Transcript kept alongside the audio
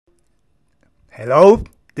Hello,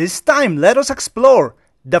 this time let us explore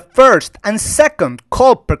the first and second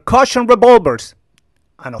Colt percussion revolvers.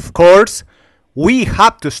 And of course, we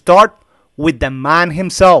have to start with the man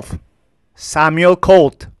himself, Samuel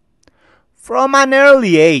Colt. From an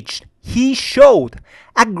early age, he showed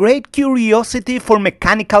a great curiosity for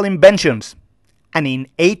mechanical inventions, and in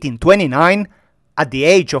 1829, at the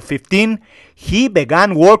age of 15, he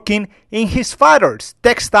began working in his father's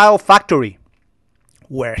textile factory,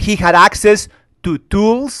 where he had access to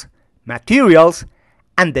tools, materials,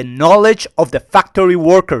 and the knowledge of the factory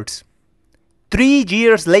workers. 3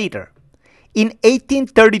 years later, in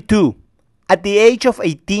 1832, at the age of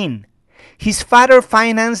 18, his father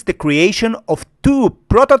financed the creation of 2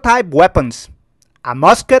 prototype weapons, a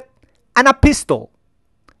musket and a pistol.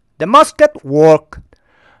 The musket worked,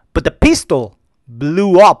 but the pistol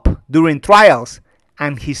blew up during trials,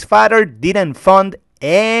 and his father didn't fund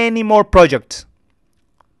any more projects.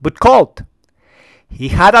 But Colt, he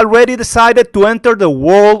had already decided to enter the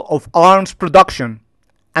world of arms production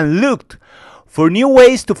and looked for new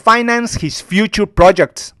ways to finance his future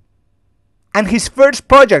projects. And his first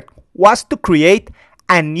project was to create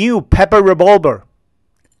a new pepper revolver.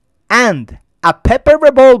 And a pepper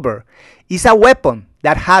revolver is a weapon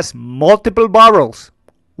that has multiple barrels,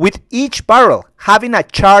 with each barrel having a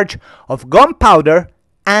charge of gunpowder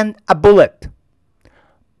and a bullet.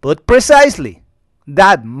 But precisely,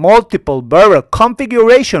 that multiple barrel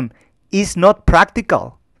configuration is not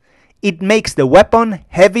practical. It makes the weapon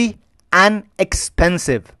heavy and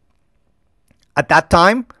expensive. At that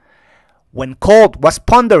time, when Colt was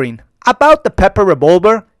pondering about the pepper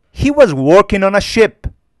revolver, he was working on a ship.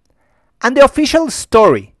 And the official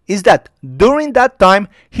story is that during that time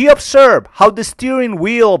he observed how the steering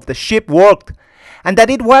wheel of the ship worked, and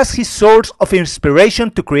that it was his source of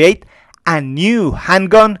inspiration to create a new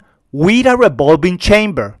handgun with a revolving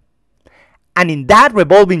chamber. And in that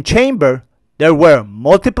revolving chamber, there were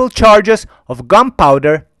multiple charges of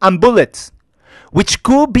gunpowder and bullets, which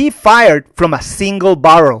could be fired from a single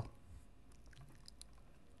barrel.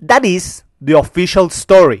 That is the official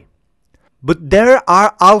story. But there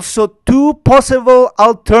are also 2 possible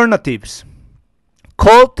alternatives.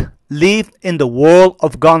 Colt lived in the world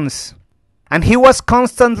of guns, and he was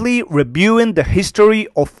constantly reviewing the history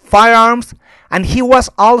of firearms, and he was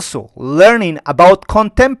also learning about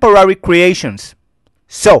contemporary creations.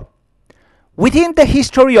 So, within the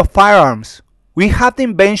history of firearms, we have the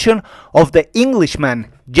invention of the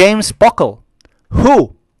Englishman James Buckle,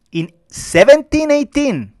 who in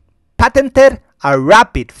 1718 patented a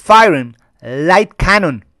rapid-firing light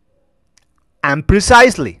cannon. And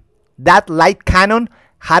precisely, that light cannon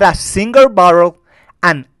had a single barrel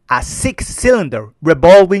and a 6-cylinder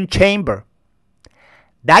revolving chamber.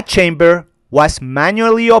 That chamber was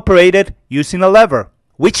manually operated using a lever,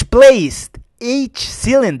 which placed each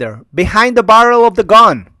cylinder behind the barrel of the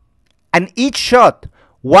gun, and each shot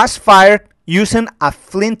was fired using a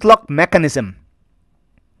flintlock mechanism.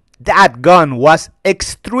 That gun was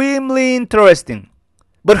extremely interesting,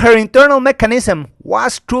 but her internal mechanism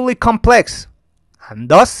was truly complex, and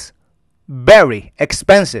thus very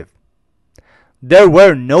expensive. There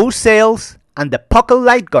were no sales, and the pocket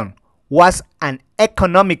light gun was an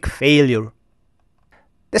economic failure.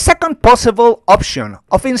 The second possible option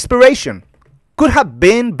of inspiration could have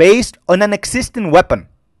been based on an existing weapon,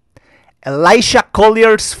 Elisha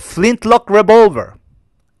Collier's flintlock revolver,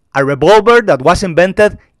 a revolver that was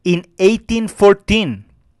invented in 1814.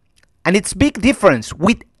 And its big difference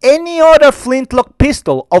with any other flintlock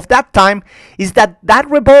pistol of that time is that that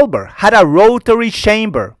revolver had a rotary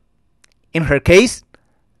chamber. In her case,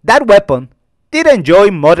 that weapon did enjoy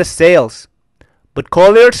modest sales, but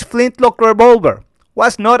Collier's flintlock revolver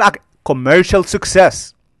was not a commercial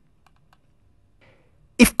success.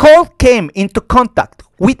 If Colt came into contact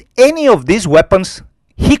with any of these weapons,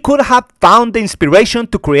 he could have found the inspiration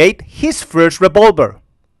to create his first revolver,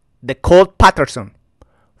 the Colt Patterson,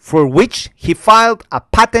 for which he filed a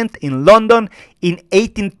patent in London in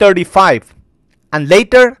 1835, and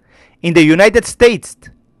later in the United States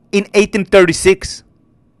in 1836.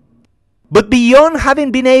 But beyond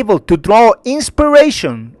having been able to draw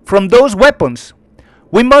inspiration from those weapons,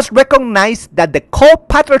 we must recognize that the Colt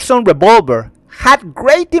Patterson revolver had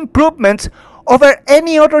great improvements over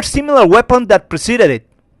any other similar weapon that preceded it.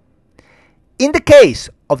 In the case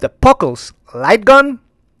of the Buckle's light gun,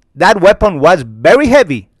 that weapon was very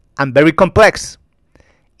heavy and very complex.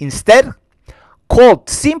 Instead, Colt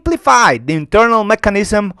simplified the internal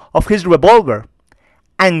mechanism of his revolver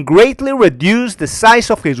and greatly reduced the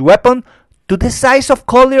size of his weapon to the size of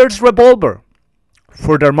Collier's revolver.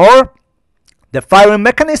 Furthermore, the firing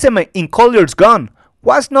mechanism in Collier's gun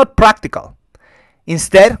was not practical,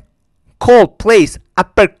 Instead, Colt placed a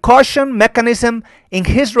percussion mechanism in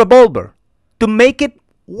his revolver to make it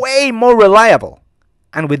way more reliable.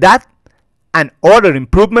 And with that, and other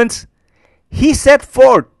improvements, he set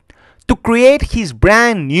forth to create his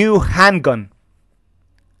brand new handgun.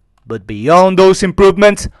 But beyond those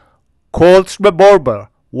improvements, Colt's revolver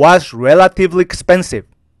was relatively expensive,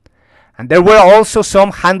 and there were also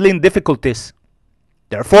some handling difficulties.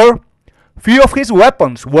 Therefore, few of his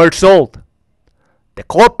weapons were sold. The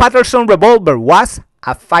Colt Patterson revolver was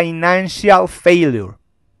a financial failure,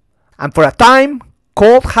 and for a time,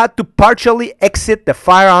 Colt had to partially exit the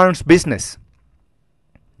firearms business.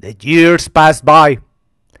 The years passed by.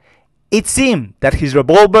 It seemed that his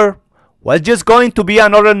revolver was just going to be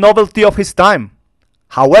another novelty of his time.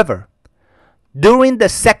 However, during the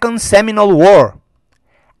Second Seminole War,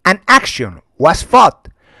 an action was fought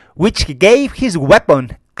which gave his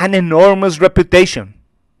weapon an enormous reputation.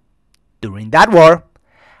 During that war,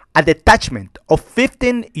 a detachment of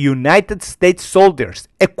 15 United States soldiers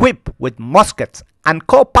equipped with muskets and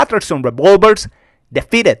Colt Patterson revolvers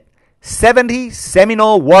defeated 70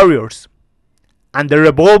 Seminole warriors, and the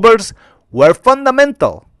revolvers were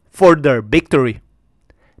fundamental for their victory,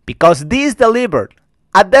 because these delivered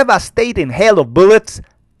a devastating hail of bullets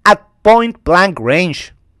at point-blank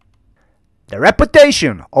range. The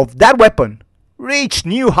reputation of that weapon reached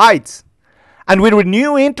new heights, and with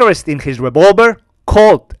renewed interest in his revolver,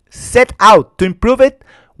 Colt set out to improve it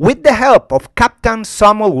with the help of Captain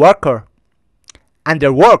Samuel Walker, and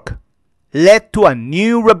their work led to a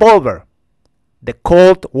new revolver, the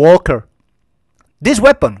Colt Walker. This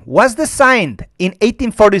weapon was designed in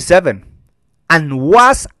 1847 and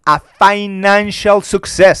was a financial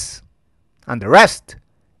success, and the rest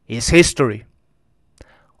is history.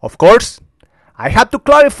 Of course, I have to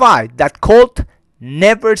clarify that Colt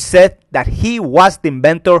never said that he was the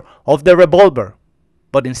inventor of the revolver,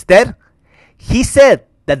 but instead, he said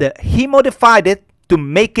that he modified it to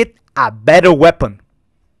make it a better weapon.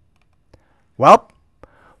 Well,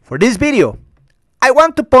 for this video, I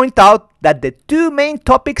want to point out that the two main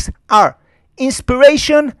topics are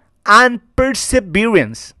inspiration and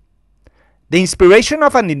perseverance. The inspiration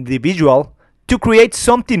of an individual to create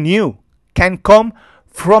something new can come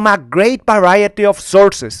from a great variety of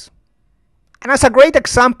sources. And as a great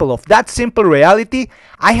example of that simple reality,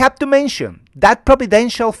 I have to mention that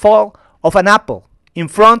providential fall of an apple in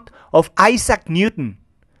front of Isaac Newton,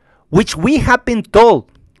 which we have been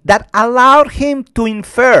told that allowed him to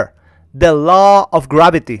infer the law of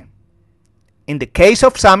gravity. In the case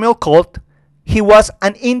of Samuel Colt, he was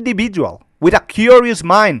an individual with a curious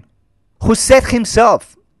mind who set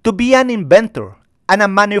himself to be an inventor and a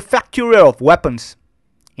manufacturer of weapons.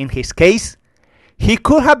 In his case, he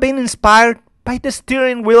could have been inspired by the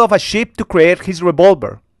steering wheel of a ship to create his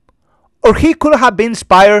revolver, or he could have been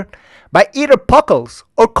inspired by either Puckle's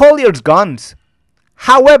or Collier's guns.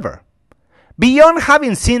 However, beyond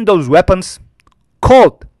having seen those weapons,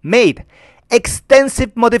 Colt made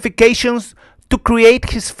extensive modifications to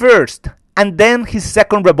create his first and then his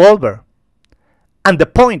second revolver. And the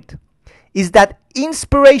point is that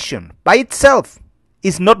inspiration by itself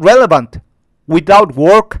is not relevant without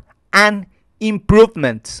work and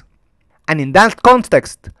improvements. And in that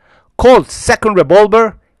context, Colt's second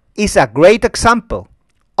revolver is a great example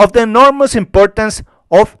of the enormous importance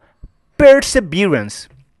of perseverance.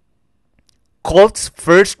 Colt's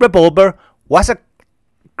first revolver was a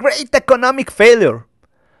great economic failure,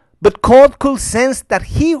 but Colt could sense that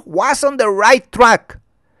he was on the right track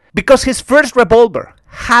because his first revolver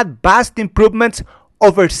had vast improvements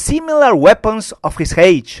over similar weapons of his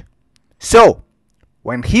age. So,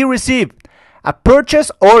 when he received a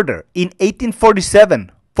purchase order in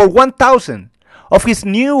 1847 for 1,000 of his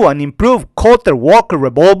new and improved Colt Walker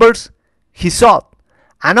revolvers, he sought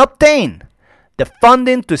and obtained the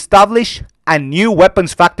funding to establish a new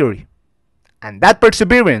weapons factory. And that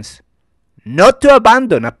perseverance, not to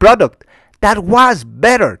abandon a product that was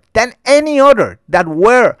better than any other that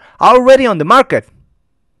were already on the market,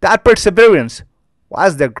 that perseverance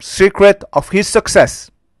was the secret of his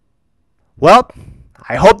success. Well,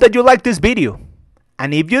 I hope that you liked this video,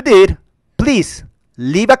 and if you did, please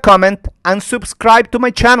leave a comment and subscribe to my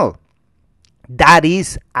channel. That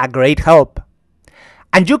is a great help.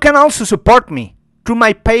 And you can also support me through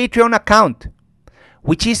my Patreon account,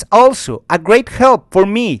 which is also a great help for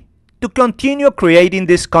me to continue creating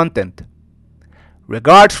this content.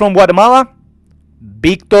 Regards from Guatemala,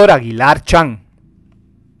 Victor Aguilar-Chang.